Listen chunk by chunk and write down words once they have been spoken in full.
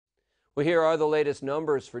Well, here are the latest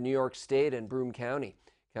numbers for New York State and Broome County.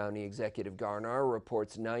 County Executive Garnar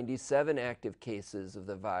reports 97 active cases of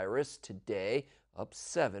the virus today, up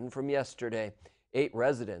 7 from yesterday. 8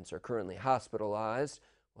 residents are currently hospitalized,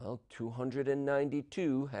 while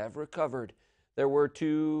 292 have recovered. There were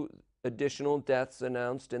 2 additional deaths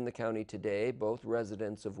announced in the county today, both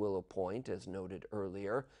residents of Willow Point, as noted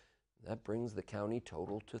earlier. That brings the county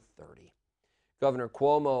total to 30. Governor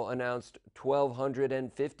Cuomo announced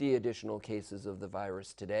 1,250 additional cases of the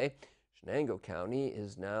virus today. Shenango County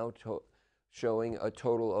is now showing a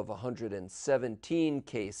total of 117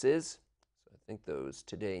 cases. So I think those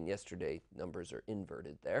today and yesterday numbers are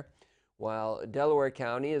inverted there. While Delaware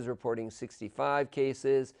County is reporting 65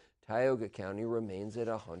 cases, Tioga County remains at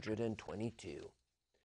 122.